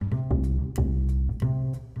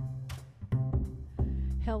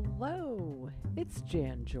Hello, it's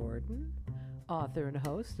Jordynn, author and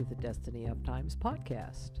host of the Destiny of Times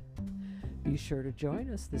podcast. Be sure to join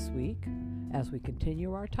us this week as we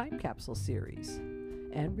continue our Time Capsule series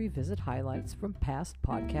and revisit highlights from past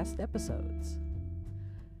podcast episodes.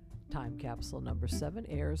 Time Capsule number 7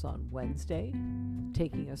 airs on Wednesday,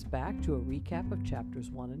 taking us back to a recap of chapters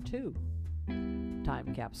 1 and 2.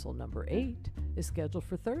 Time Capsule number 8 is scheduled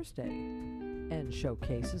for Thursday and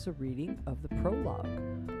showcases a reading of the prologue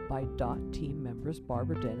by DOT team members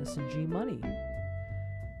Barbara Dennis and G Money.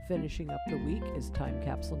 Finishing up the week is Time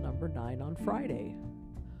Capsule number 9 on Friday,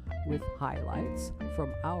 with highlights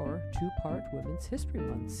from our 2-part Women's History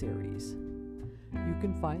Month series. You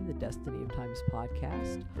can find the Destiny of Times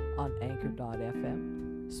podcast on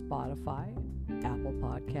Anchor.fm, Spotify, Apple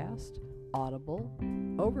Podcast, Audible,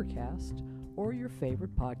 Overcast, or your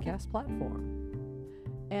favorite podcast platform.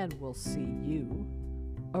 And we'll see you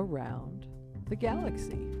around the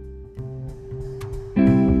galaxy.